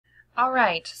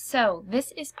Alright, so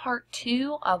this is part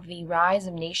 2 of the Rise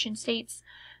of Nation States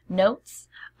notes.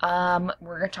 We're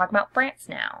going to talk about France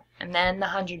now, and then the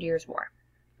 100 Years' War.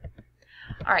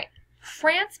 Alright,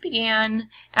 France began,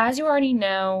 as you already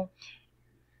know,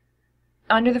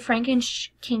 under the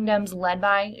Frankish kingdoms led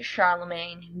by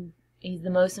Charlemagne. He's the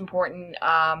most important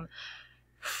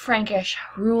Frankish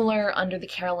ruler under the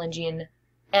Carolingian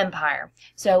Empire.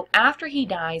 So after he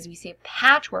dies, we see a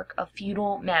patchwork of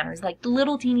feudal manors, like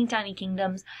little teeny tiny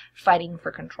kingdoms fighting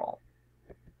for control.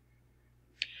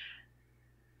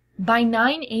 By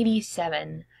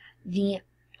 987,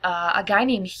 a guy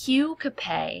named Hugh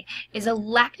Capet is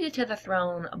elected to the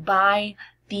throne by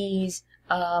the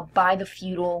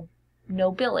feudal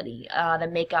nobility that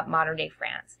make up modern-day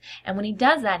France. And when he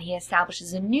does that, he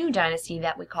establishes a new dynasty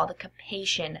that we call the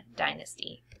Capetian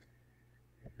dynasty.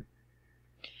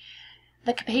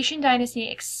 The Capetian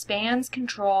dynasty expands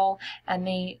control, and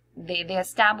they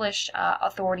establish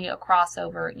authority across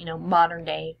over,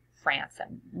 modern-day France that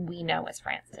we know as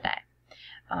France today.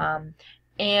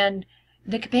 And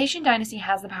the Capetian dynasty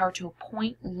has the power to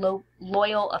appoint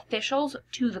loyal officials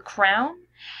to the crown,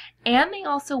 and they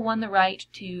also won the right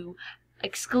to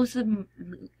exclusively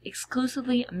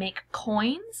make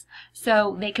coins,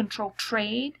 so they control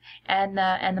trade and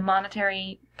the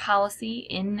monetary policy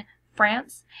in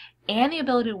France, and the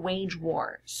ability to wage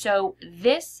war. So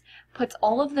this puts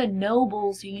all of the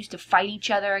nobles who used to fight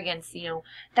each other against,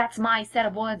 that's my set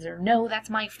of woods, or no, that's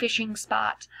my fishing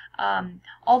spot,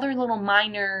 all their little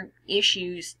minor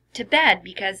issues to bed,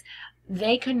 because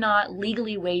they could not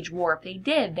legally wage war. If they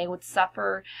did, they would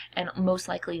suffer and most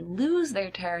likely lose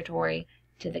their territory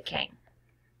to the king.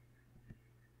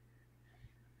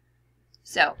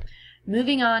 So,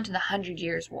 moving on to the 100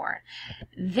 Years' War.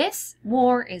 This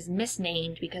war is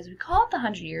misnamed because we call it the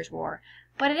 100 Years' War,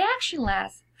 but it actually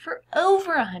lasts for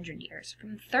over 100 years, from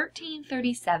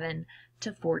 1337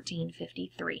 to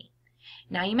 1453.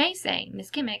 Now you may say,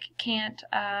 Ms. Kimmick, can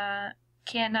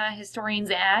historians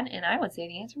add? And I would say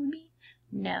the answer would be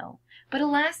no. But it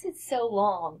lasted so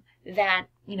long that,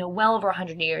 well over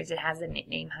 100 years, it has the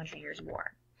nickname 100 Years'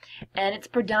 War. And it's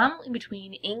predominantly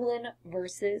between England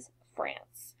versus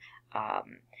France.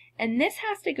 And this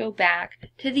has to go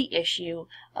back to the issue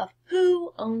of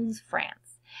who owns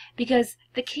France. Because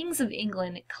the kings of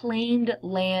England claimed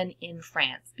land in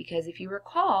France. Because if you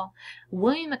recall,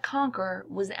 William the Conqueror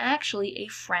was actually a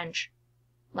French,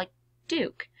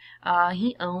 duke.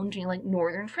 He owned,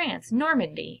 northern France,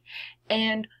 Normandy.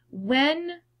 And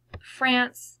when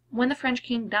the French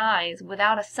king dies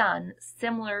without a son,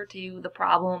 similar to the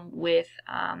problem with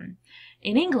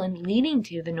in England leading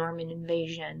to the Norman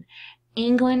invasion,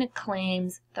 England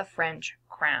claims the French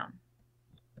crown.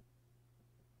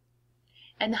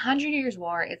 And the 100 Years'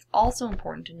 War, it's also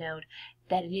important to note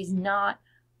that it is not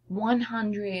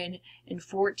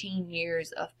 114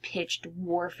 years of pitched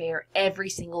warfare every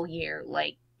single year,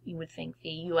 like you would think the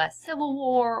U.S. Civil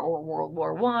War or World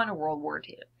War I or World War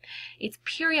II. It's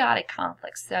periodic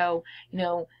conflicts. So,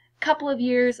 a couple of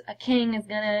years a king is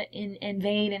going to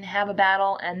invade and have a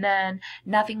battle, and then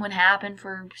nothing would happen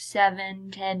for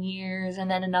 7-10 years, and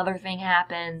then another thing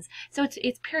happens. So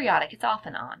it's periodic. It's off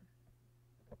and on.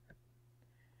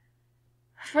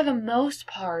 For the most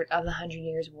part of the 100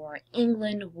 Years' War,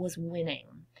 England was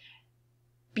winning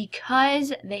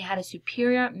because they had a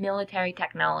superior military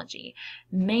technology,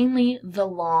 mainly the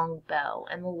long bow.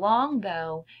 And the long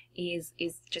bow is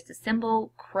just a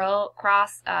simple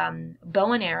cross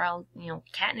bow and arrow,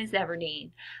 Katniss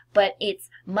Everdeen, but it's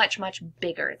much, much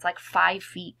bigger. It's like 5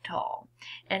 feet tall.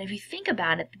 And if you think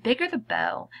about it, the bigger the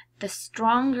bow, the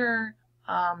stronger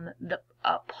the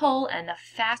pull, and the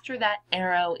faster that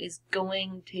arrow is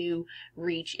going to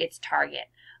reach its target.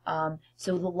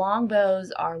 So the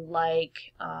longbows are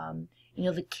like,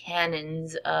 the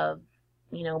cannons of,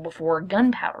 before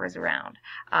gunpowder is around.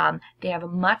 They have a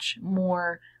much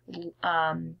more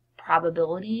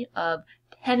probability of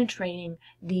penetrating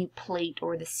the plate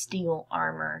or the steel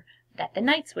armor that the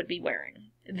knights would be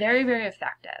wearing. Very, very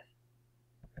effective.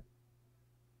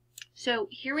 So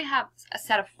here we have a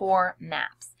set of 4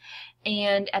 maps.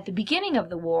 And at the beginning of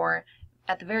the war,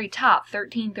 at the very top,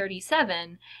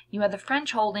 1337, you have the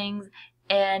French holdings,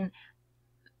 and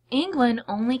England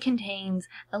only contains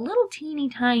a little teeny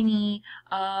tiny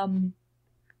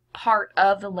part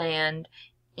of the land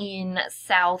in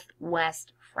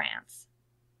southwest France.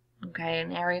 Okay,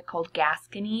 an area called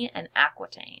Gascony and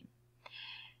Aquitaine.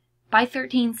 By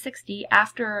 1360,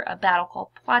 after a battle called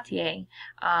Poitiers,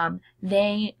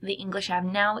 the English have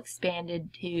now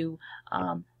expanded to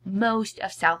most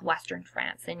of southwestern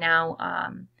France. They now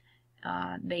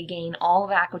They gain all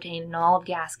of Aquitaine and all of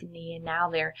Gascony, and now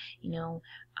they're,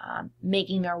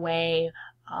 making their way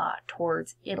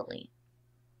towards Italy.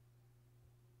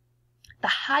 The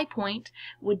high point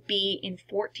would be in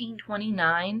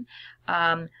 1429,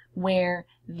 where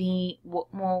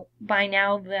by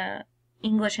now the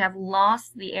English have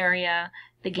lost the area,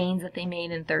 the gains that they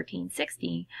made in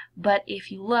 1360, but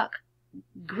if you look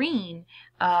green,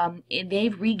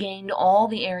 they've regained all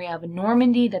the area of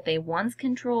Normandy that they once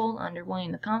controlled under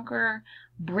William the Conqueror,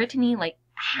 Brittany, like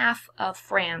half of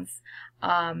France,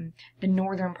 the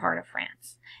northern part of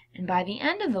France. And by the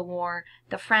end of the war,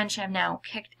 the French have now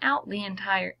kicked out the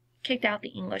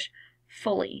English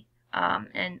fully,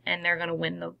 and they're going to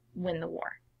win the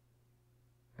war.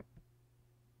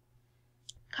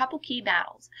 Couple key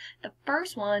battles. The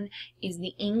first one is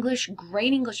the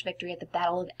Great English victory at the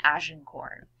Battle of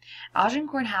Agincourt.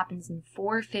 Agincourt happens in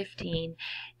 415,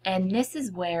 and this is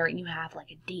where you have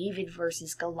like a David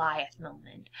versus Goliath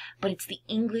moment. But it's the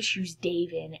English use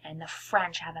David, and the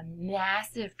French have a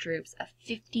massive troops of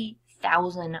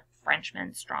 50,000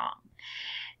 Frenchmen strong.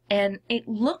 And it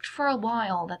looked for a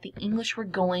while that the English were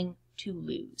going to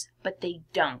lose, but they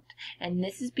don't. And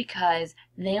this is because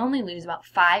they only lose about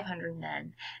 500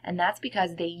 men, and that's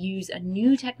because they use a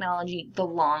new technology, the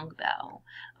longbow.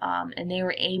 And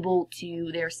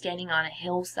they're standing on a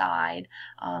hillside,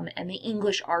 and the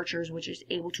English archers were just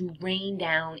able to rain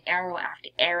down arrow after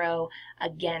arrow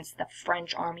against the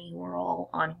French army, who are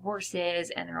all on horses,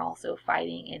 and they're also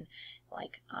fighting in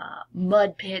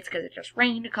mud pits because it just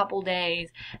rained a couple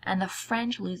days. And the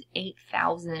French lose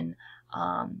 8,000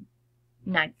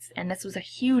 knights, and this was a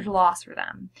huge loss for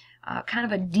them, kind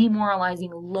of a demoralizing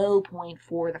low point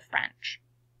for the French.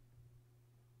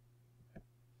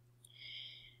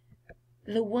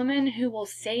 The woman who will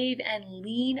save and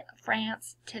lead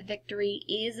France to victory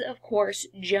is, of course,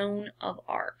 Joan of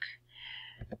Arc.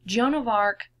 Joan of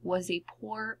Arc was a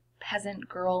poor peasant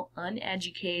girl,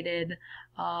 uneducated,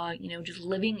 just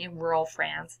living in rural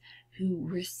France, who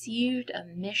received a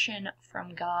mission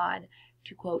from God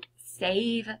to, quote,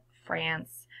 save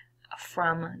France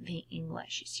from the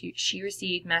English. She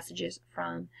received messages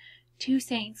from 2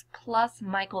 saints plus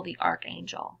Michael the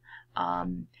Archangel,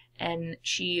 and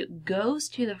she goes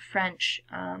to the French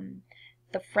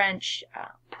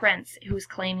prince who is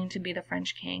claiming to be the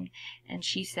French king, and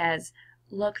she says,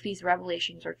 look, these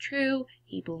revelations are true.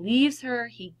 He believes her,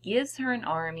 he gives her an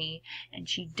army, and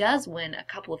she does win a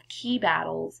couple of key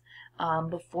battles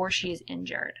before she is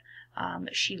injured.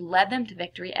 She led them to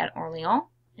victory at Orleans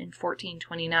in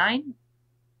 1429,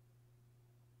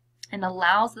 and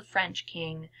allows the French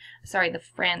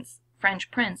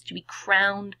prince to be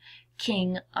crowned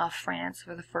king of France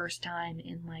for the first time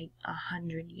in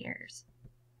 100 years.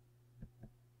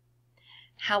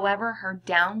 However, her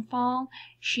downfall,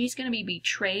 she's going to be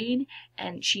betrayed,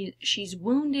 and she's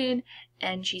wounded,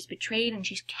 and she's betrayed, and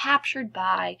she's captured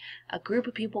by a group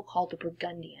of people called the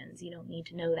Burgundians. You don't need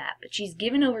to know that, but she's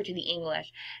given over to the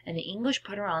English, and the English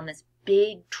put her on this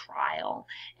big trial,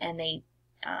 and they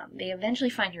eventually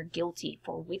find her guilty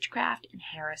for witchcraft and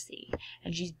heresy,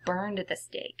 and she's burned at the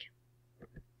stake.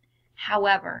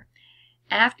 However,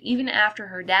 even after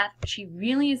her death, she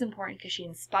really is important because she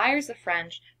inspires the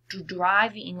French to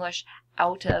drive the English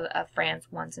out of France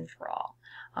once and for all.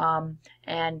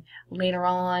 And later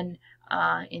on,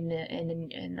 in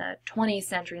the 20th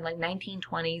century, like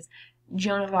 1920s,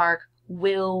 Joan of Arc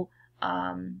will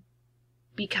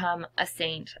become a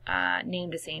saint,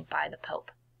 named a saint by the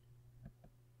Pope.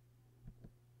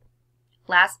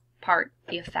 Last part,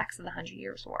 the effects of the 100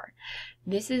 Years' War.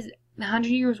 The 100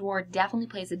 Years' War definitely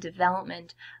plays a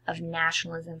development of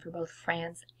nationalism for both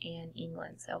France and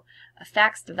England. So,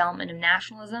 effects, development of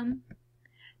nationalism.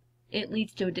 It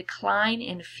leads to a decline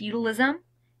in feudalism,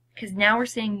 because now we're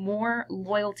seeing more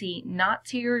loyalty not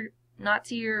to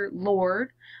your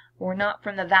lord, or not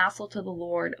from the vassal to the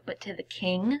lord, but to the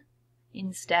king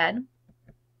instead.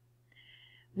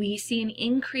 We see an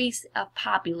increase of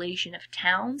population of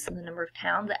towns, so the number of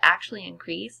towns that actually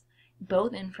increase,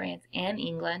 both in France and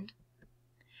England.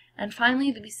 And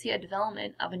finally, we see a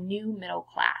development of a new middle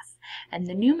class. And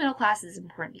the new middle class is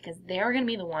important because they're going to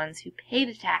be the ones who pay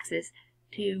the taxes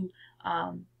to,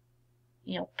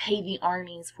 pay the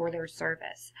armies for their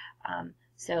service.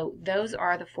 So those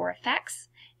are the 4 effects,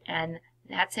 and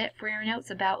that's it for your notes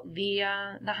about the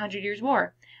 100 Years'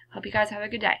 War. Hope you guys have a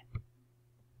good day.